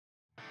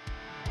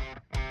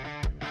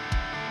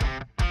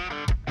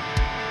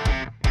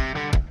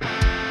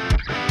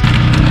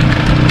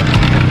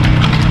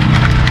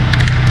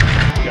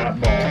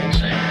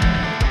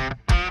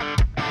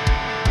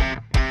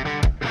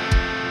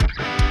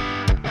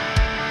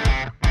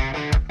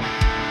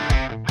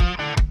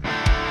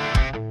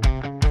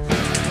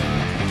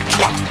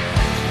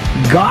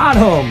Got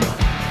him!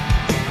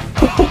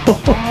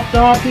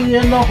 Doggy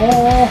in the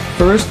hole.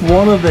 First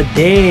one of the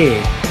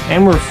day.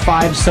 And we're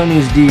 5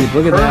 sunnies deep.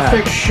 Look at that.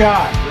 Perfect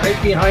shot. Right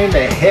behind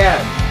the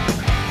head.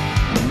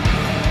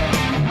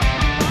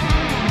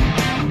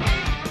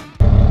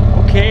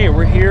 Okay,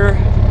 we're here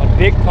on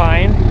Big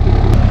Pine.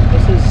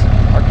 This is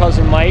our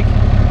cousin Mike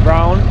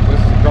Brown with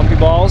Grumpy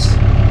Balls.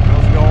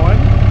 How's it going?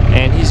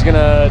 And he's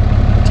gonna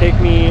take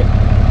me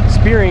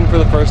spearing for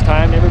the first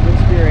time. Never been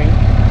spearing.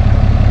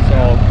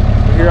 So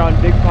we're here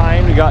on Big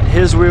Pine. We got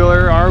his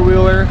wheeler, our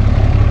wheeler,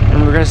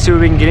 and we're gonna see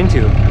what we can get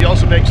into. He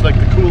also makes like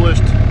the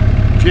coolest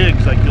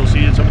jigs, like you'll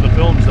see in some of the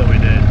films that we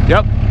did.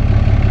 Yep.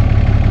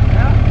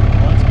 Yeah.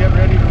 Well, let's get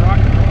ready to rock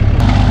and roll.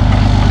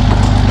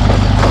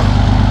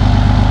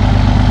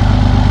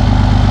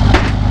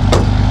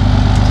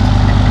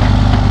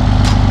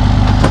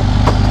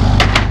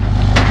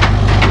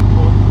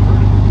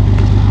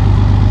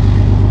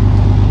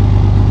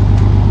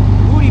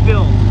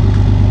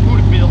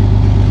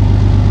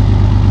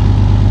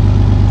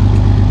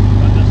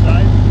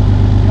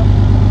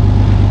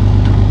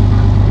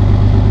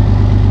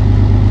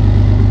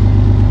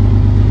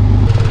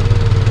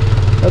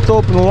 That's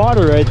open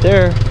water right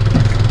there. Open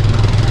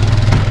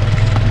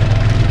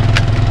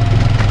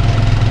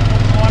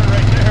water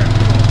right there.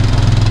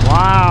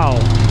 Wow.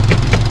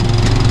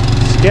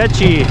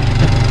 Sketchy.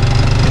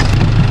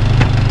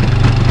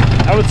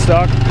 That would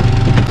suck.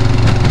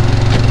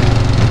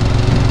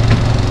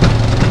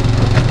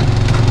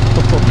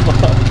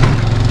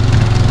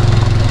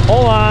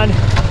 Hold on.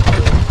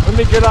 Let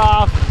me get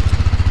off.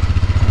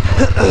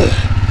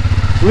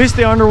 At least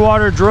the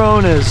underwater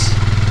drone is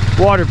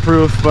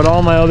waterproof, but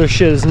all my other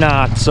shit is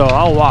not, so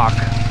I'll walk.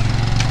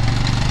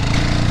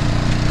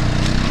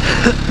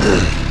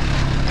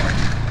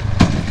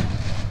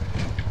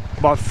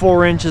 About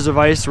 4 inches of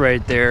ice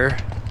right there.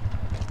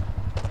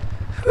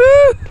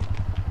 Woo!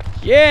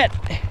 Shit!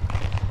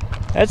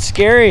 That's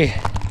scary.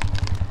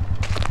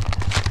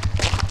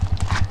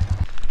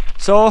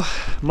 So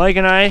Mike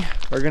and I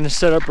are gonna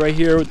set up right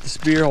here with the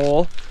spear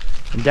hole,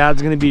 and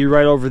Dad's gonna be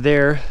right over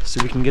there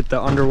so we can get the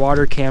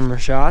underwater camera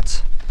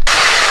shots.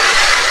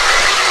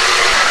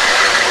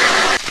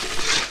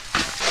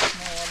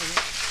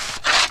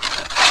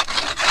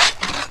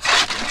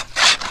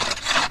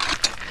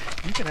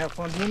 You can have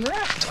fun doing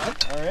rafts, bud.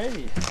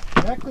 Alrighty.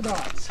 Connect the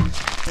dots. Any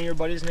of your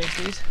buddies make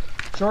these?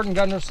 Short and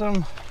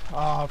Gunderson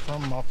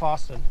from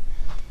Foston.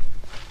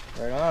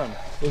 Right on.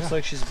 Looks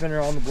like she's been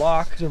around the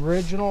block. It's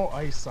original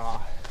ice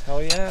saw.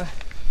 Hell yeah.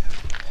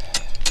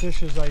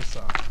 Fish's ice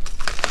saw.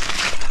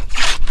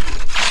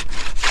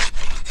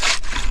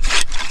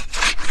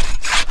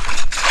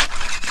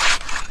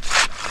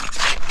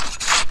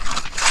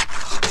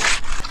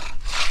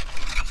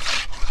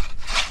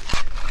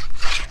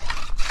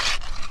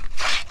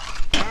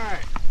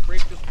 Alright,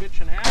 break this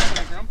bitch in half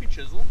with a grumpy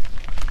chisel.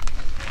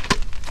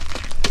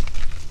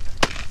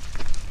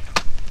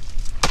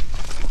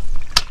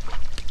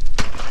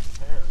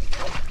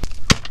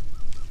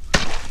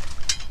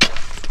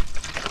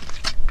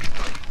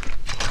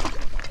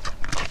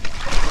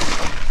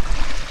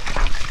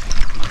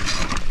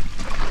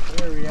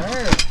 There we are.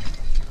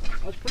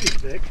 That's pretty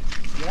thick.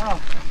 Yeah.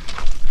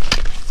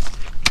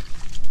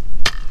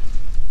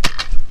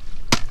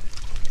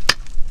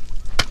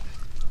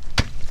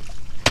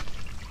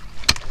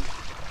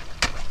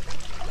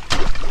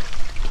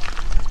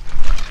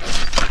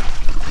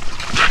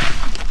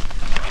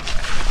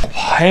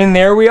 And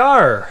there we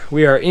are.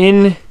 We are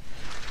in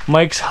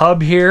Mike's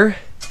hub here.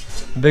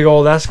 Big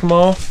old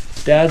Eskimo.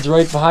 Dad's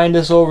right behind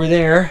us over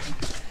there.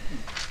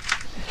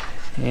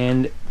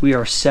 And we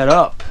are set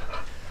up.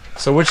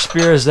 So which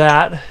spear is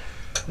that?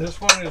 This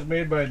one is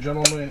made by a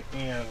gentleman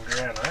in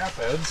Grand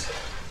Rapids.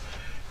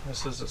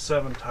 This is a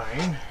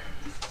 7-tine.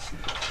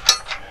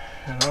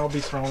 And I'll be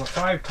throwing a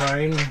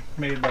 5-tine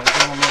made by a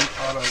gentleman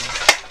out of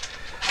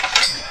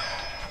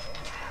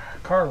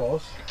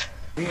Carlos.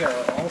 We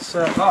are all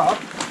set up.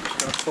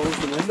 Just gonna close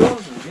the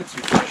windows and get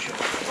some fishing.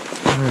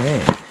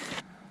 Alright.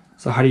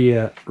 So how do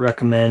you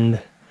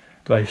recommend,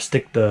 do I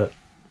stick the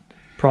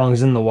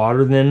prongs in the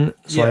water then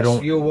so Yes, I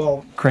don't you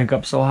will. crank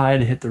up so high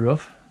to hit the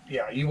roof?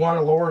 Yeah, you want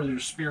to lower your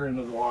spear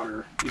into the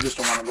water. You just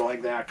don't want to go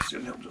like that because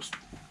then he'll just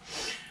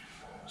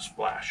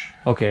splash.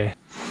 Okay.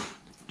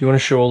 Do you want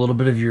to show a little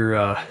bit of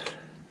your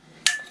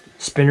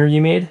spinner you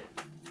made?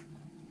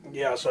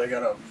 Yeah, so I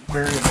got a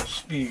variable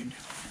speed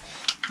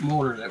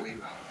motor that we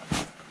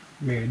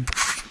made.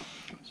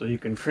 So you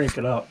can crank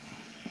it up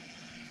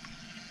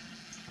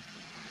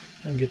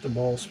and get the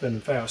ball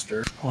spinning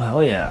faster. Oh,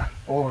 hell yeah.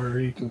 Or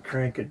you can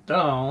crank it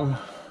down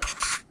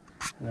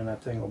and then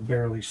that thing will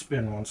barely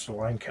spin once the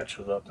line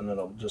catches up, and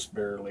it'll just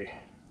barely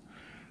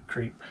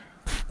creep.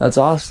 That's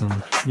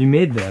awesome. You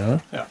made that, huh?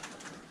 Yeah.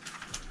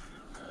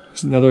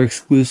 It's another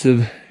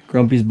exclusive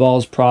Grumpy's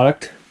Balls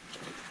product.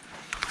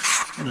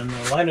 And then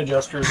the line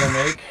adjusters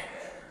I make,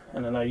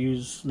 and then I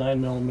use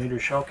 9mm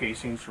shell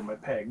casings for my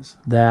pegs.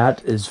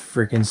 That is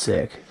freaking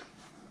sick.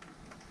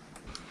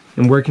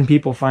 And where can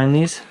people find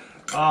these?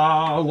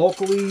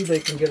 Locally, they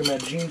can get them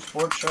at Gene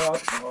Sport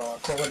Shop,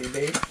 Quality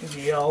Bait,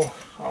 DL.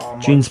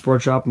 Gene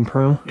Sport Shop in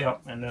Pearl.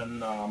 Yep, and then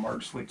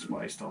Mark's Sweet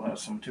Spice still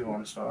has some too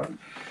on stock.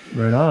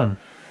 Right on.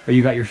 Or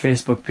you got your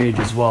Facebook page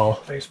as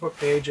well. Facebook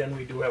page, and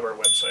we do have our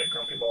website,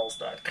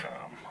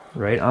 grumpyballs.com.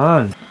 Right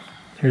on.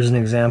 Here's an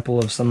example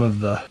of some of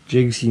the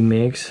jigs he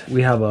makes.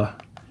 We have a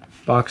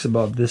box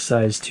about this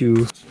size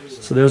too.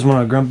 So there's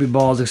one of Grumpy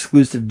Ball's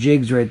exclusive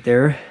jigs right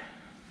there.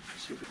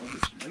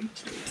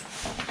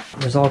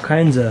 There's all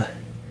kinds of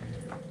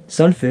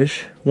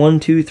sunfish.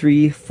 1, 2,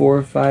 3,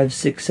 4, 5,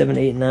 6, 7,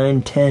 8,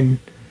 9, 10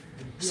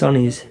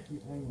 sunnies.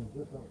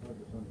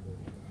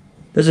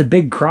 There's a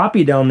big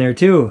crappie down there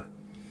too.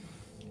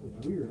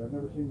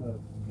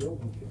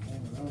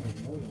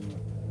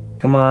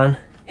 Come on,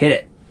 hit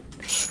it.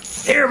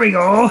 There we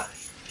go.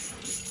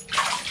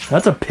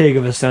 That's a pig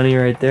of a sunny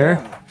right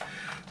there.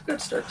 Good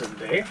start to the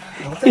day.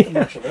 Don't think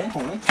much of them,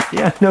 huh?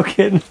 Yeah, no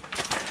kidding.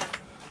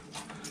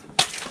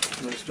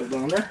 They're still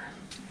down there?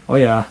 Oh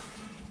yeah.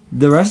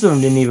 The rest of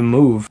them didn't even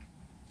move.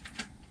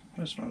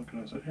 This one's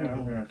gonna say, yeah,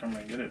 I'm gonna come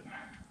and get it.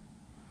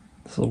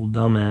 This little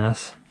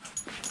dumbass.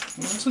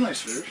 Well, that's a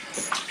nice fish.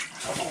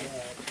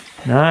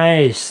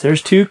 Nice.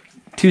 There's two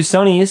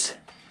sunnies.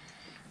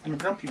 And a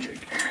grumpy jig.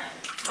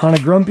 On a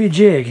grumpy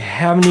jig.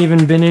 Haven't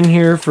even been in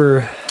here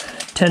for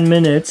 10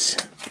 minutes.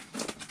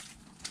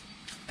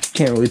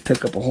 Can't really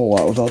pick up a whole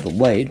lot without the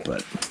light,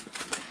 but...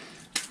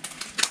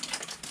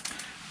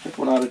 Took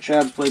one out of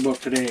Chad's playbook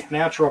today.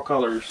 Natural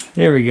colors.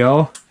 There we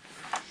go.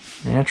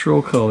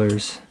 Natural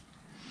colors.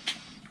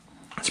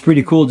 It's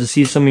pretty cool to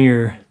see some of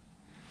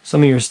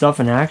your stuff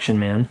in action,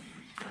 man.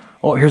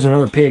 Oh, here's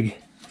another pig.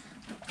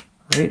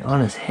 Right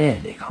on his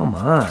head. Come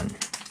on.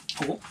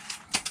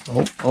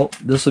 Oh,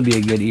 this will be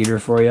a good eater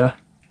for you.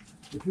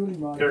 There we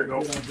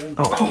go.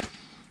 Oh,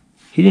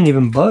 he didn't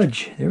even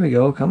budge. There we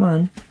go. Come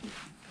on.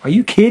 Are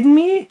you kidding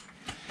me?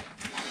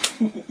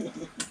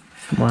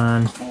 Come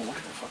on. Oh, look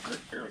at the fucker.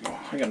 There we go.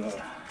 I got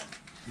another.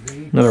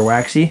 Another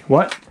waxy.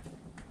 What?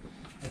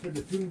 I said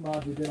the tuning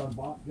mods we did on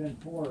Bot Gen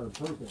 4 are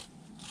perfect.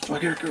 Oh,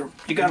 here, girl.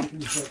 You got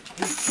him.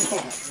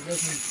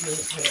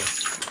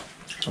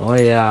 Oh,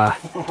 yeah.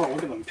 Oh,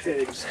 look at them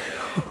pigs.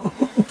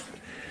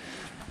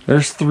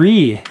 There's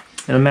 3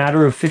 in a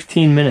matter of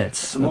 15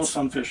 minutes. It's the most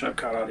sunfish I've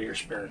caught out of your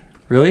spearing.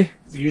 Really?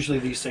 Usually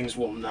these things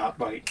will not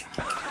bite.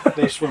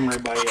 They swim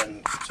right by you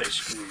and say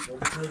screw.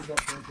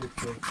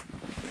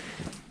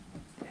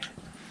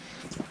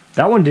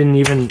 That one didn't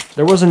even,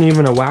 there wasn't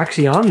even a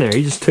waxy on there.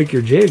 You just took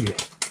your jig.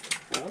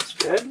 That's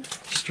good.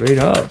 Straight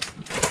up.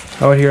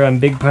 Out here on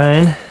Big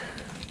Pine.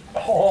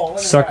 Oh,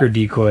 Sucker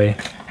decoy.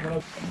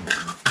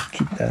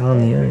 Keep that on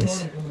the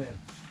ice.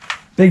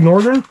 Big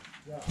Northern?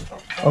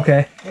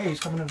 Okay. Hey, he's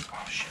coming in.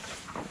 Oh, shit.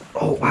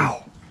 Oh,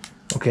 wow.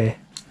 Okay.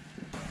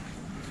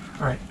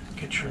 Alright,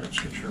 let's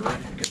get your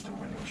ready to get the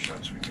window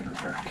shut so we get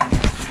her back.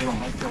 They don't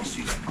like they'll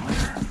see that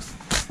glare.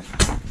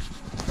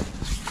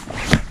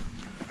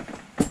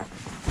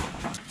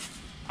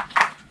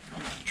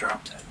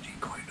 Drop that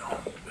decoy down a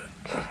little bit.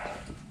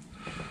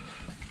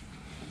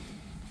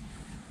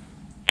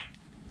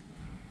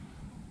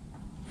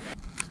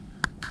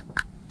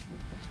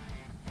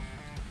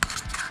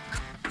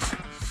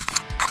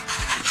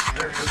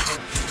 There it is.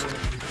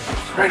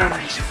 Right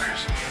underneath you,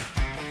 Chris.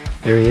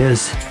 There he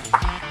is.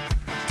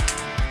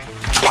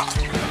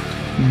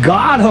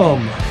 Got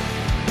him!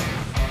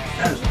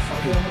 That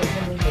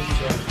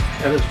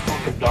is a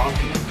fucking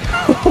donkey.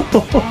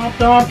 Hot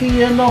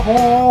donkey in the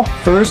hole.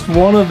 First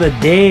one of the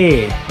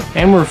day.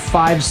 And we're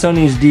 5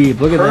 sunnies deep.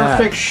 Look at that.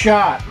 Perfect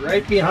shot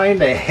right behind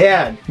the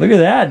head. Look at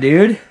that,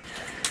 dude.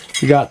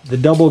 We got the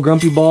double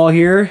Grumpy Ball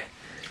here.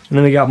 And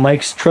then we got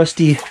Mike's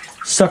trusty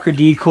sucker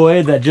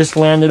decoy that just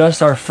landed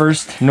us our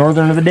first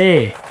northern of the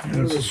day. It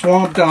was a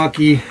swamp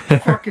donkey.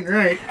 Fucking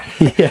right.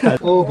 Yeah.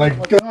 Oh my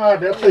god,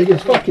 that thing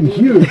is fucking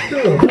huge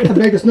too. It's the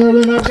biggest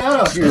northern I've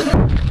got up here.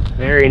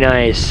 Very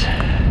nice.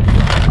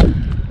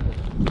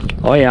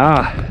 Oh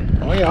yeah.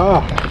 Oh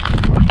yeah.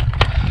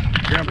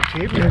 Grab a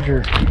tape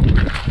measure.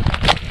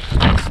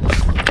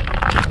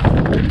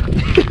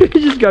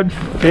 We just got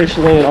fish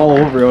laying all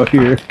over out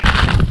here.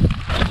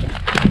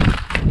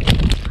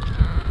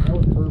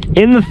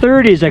 In the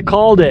 30s, I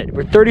called it.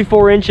 We're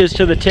 34 inches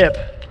to the tip.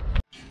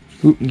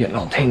 Ooh, I'm getting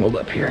all tangled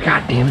up here.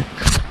 God damn it.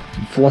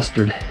 I'm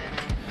flustered.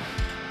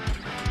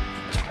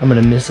 I'm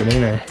gonna miss it,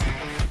 ain't I?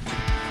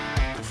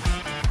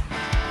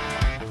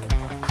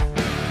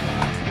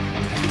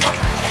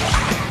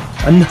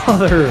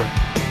 Another.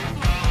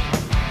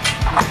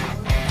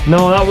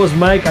 No, that was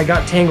Mike. I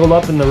got tangled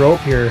up in the rope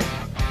here.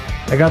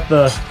 I got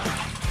the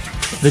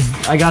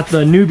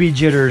newbie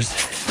jitters.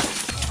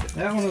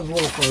 That one was a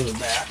little further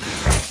back,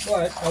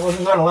 but I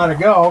wasn't gonna let it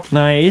go.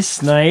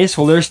 Nice, nice.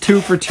 Well, there's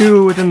 2 for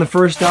 2 within the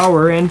first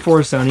hour and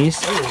 4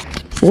 sunnies.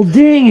 Well,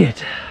 dang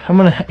it. I'm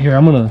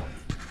gonna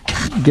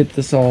get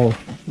this all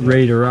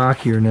ready to rock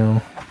here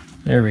now.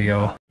 There we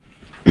go.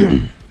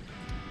 I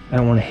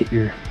don't want to hit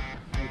your...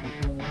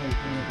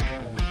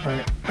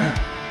 Right.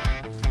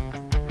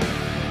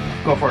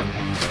 Go for it.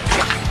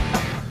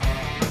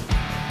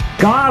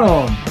 Got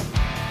him!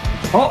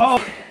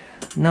 Oh!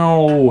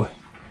 No!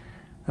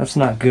 That's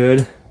not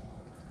good.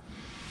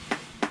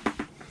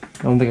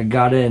 I don't think I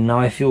got in. Now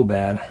I feel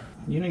bad.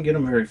 You didn't get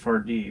them very far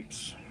deep.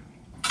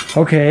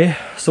 Okay,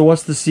 so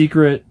what's the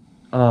secret?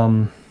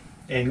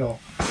 Angle.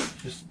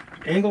 Just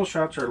angle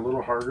shots are a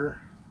little harder.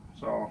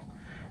 So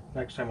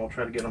next time we'll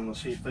try to get them to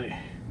see if they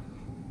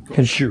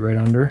Can shoot right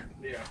under.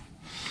 Yeah.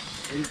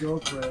 There you go,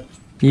 Fred.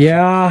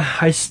 Yeah,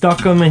 I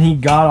stuck him and he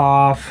got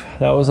off.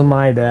 That was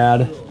my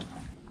bad.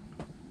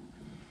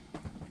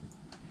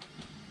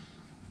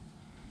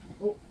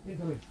 Oh,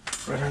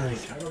 right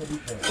underneath you.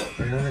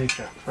 Right underneath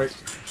you. Right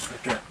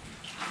there.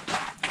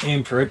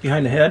 Aim for right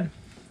behind the head.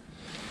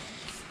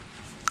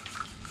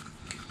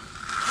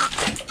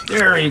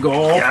 There you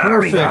go.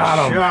 Perfect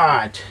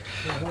shot.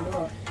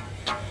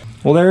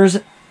 Well, there's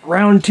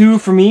round 2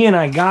 for me and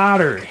I got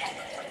her.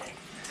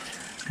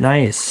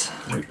 Nice.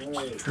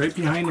 Right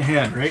behind the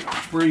head, right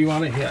where you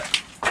want to hit.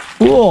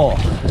 Cool.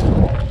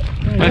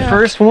 My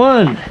first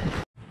one.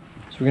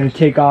 So we're gonna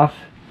take off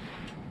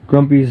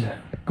Grumpy's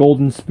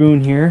golden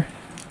spoon here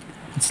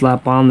and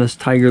slap on this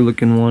tiger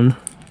looking one.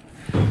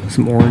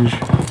 Some orange.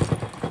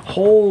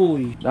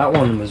 Holy, that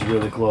one was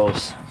really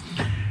close.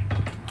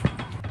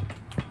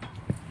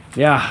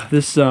 Yeah,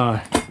 this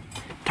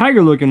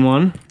tiger looking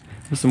one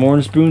with some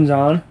orange spoons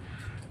on.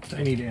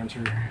 Tiny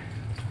dancer.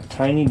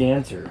 Tiny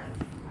dancer.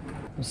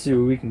 Let's see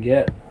what we can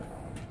get.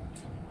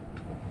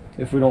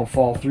 If we don't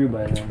fall through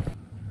by then.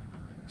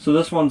 So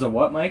this one's a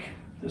what, Mike?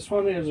 This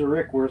one is a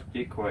Rickworth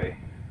decoy.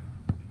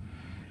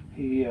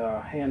 He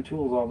hand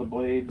tools all the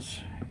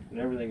blades and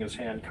everything is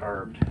hand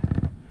carved.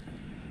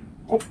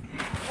 Oh.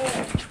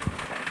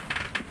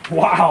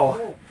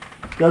 Wow!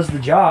 Does the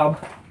job.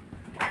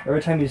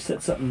 Every time you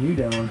set something new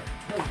down.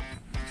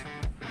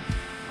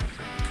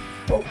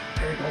 Oh,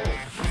 there you go.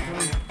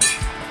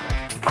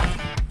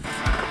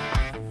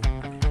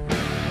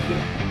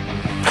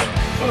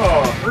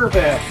 Oh,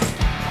 perfect.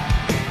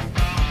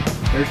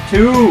 There's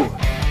 2.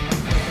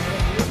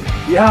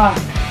 Yeah.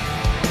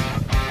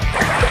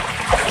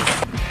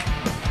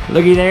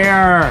 Looky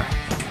there.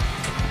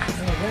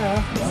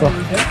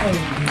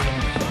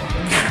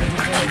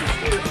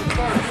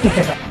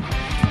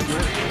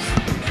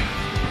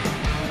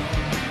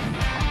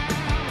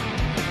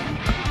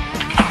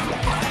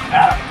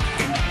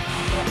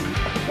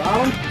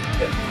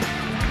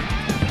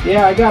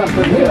 Yeah, I got him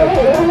pretty good.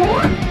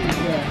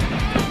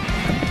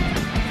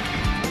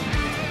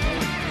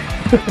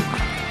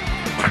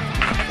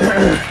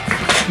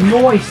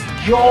 Nice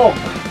job.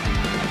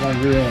 Now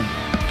you're in.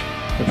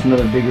 That's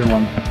another bigger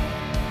one.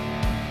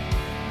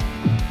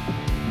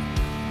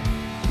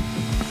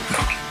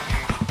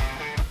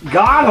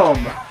 Got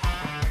him.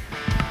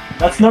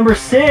 That's number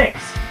 6.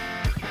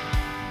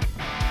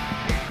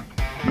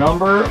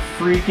 Number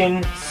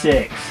freaking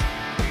 6.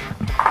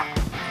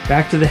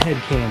 Back to the head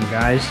cam,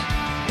 guys.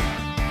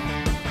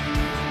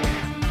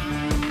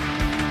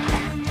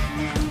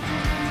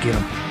 Get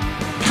him.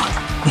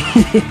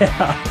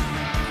 Yeah.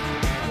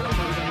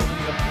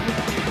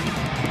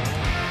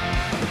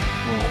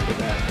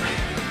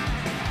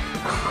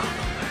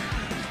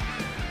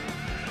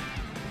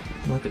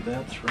 Look at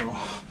that throw.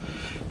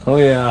 Oh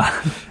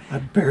yeah. I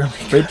barely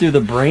Right through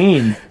the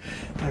brain.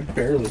 I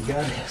barely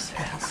got his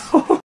ass.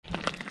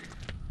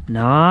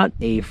 Not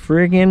a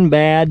friggin'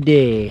 bad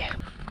day.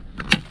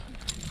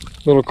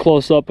 Little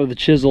close up of the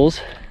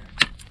chisels.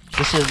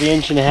 This is the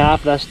 1.5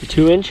 inch, that's the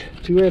 2 inch.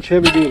 2-inch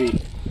heavy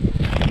duty.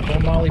 Full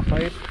molly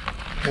pipe,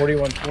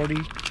 4140.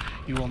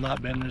 You will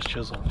not bend this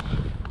chisel.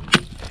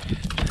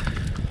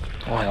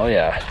 Oh hell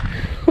yeah.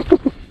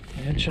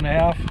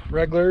 1.5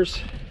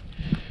 regulars.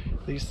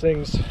 These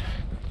things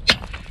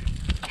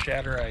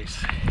shatter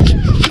ice. There's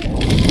a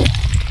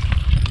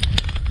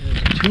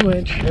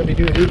 2-inch heavy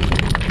duty.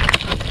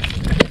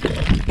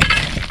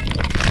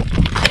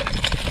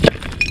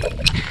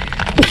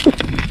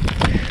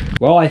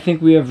 Well, I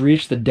think we have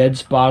reached the dead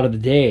spot of the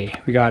day.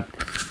 We got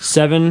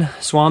 7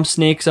 swamp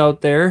snakes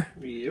out there.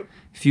 Yep.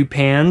 A few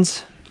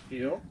pans.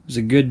 Yep. It was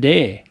a good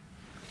day.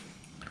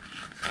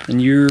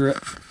 And your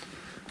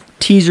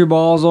teaser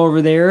balls over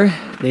there,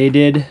 they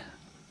did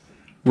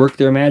work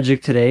their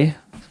magic today.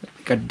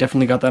 I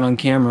definitely got that on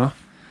camera.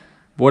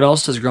 What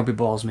else does Grumpy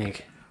Balls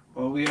make?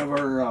 Well, we have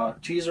our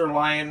teaser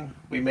line.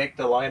 We make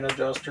the line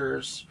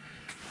adjusters.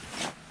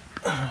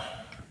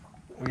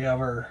 We have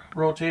our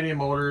rotating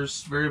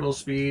motors, variable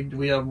speed.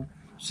 We have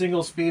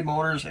single speed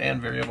motors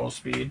and variable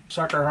speed.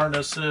 Sucker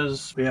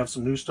harnesses. We have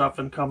some new stuff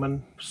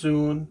coming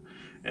soon.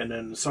 And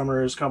then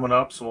summer is coming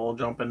up, so we'll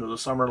jump into the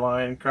summer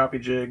line.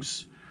 Crappie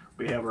jigs.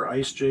 We have our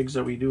ice jigs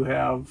that we do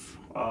have.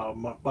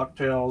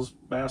 Bucktails,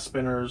 bass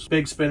spinners,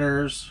 big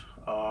spinners,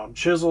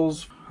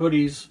 chisels,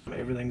 hoodies.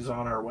 Everything's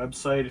on our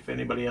website. If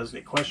anybody has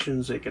any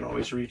questions, they can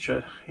always reach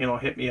it.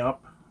 Hit me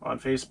up on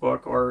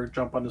Facebook or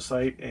jump on the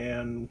site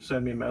and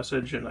send me a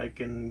message and I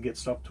can get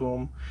stuff to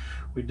them.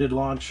 We did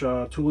launch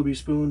Tulibee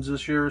spoons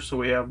this year, so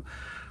we have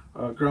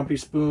a Grumpy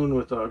spoon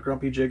with a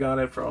Grumpy jig on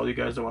it for all you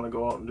guys that want to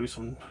go out and do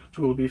some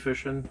Tulibee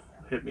fishing.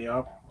 hit me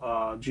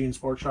up. Gene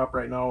Sports Shop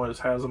right now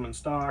has them in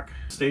stock.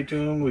 Stay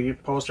tuned. We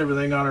post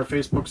everything on our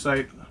Facebook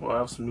site. We'll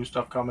have some new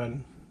stuff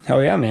coming.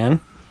 Hell yeah,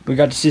 man. We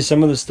got to see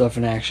some of this stuff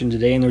in action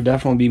today, and there'll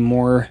definitely be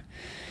more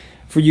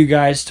for you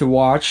guys to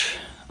watch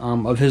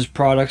of his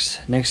products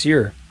next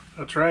year.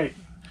 That's right.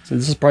 So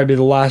this is probably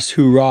the last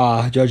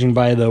hoorah, judging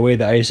by the way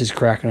the ice is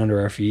cracking under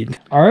our feet.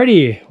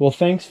 Alrighty, well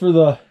thanks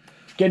for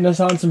getting us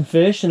on some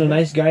fish and a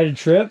nice guided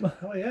trip.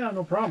 Oh yeah,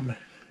 no problem.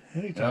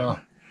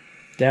 Anytime.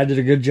 Dad did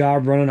a good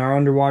job running our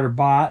underwater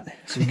bot,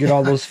 so we get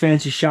all those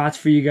fancy shots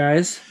for you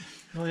guys.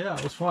 Oh yeah,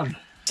 it was fun.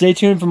 Stay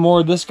tuned for more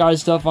of this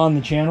guy's stuff on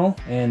the channel.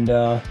 And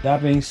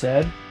that being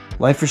said,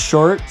 life is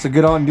short, so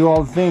get out and do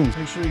all the things.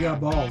 Make sure you got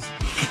balls.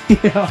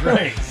 Yeah.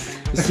 Right.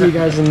 See you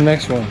guys in the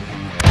next one.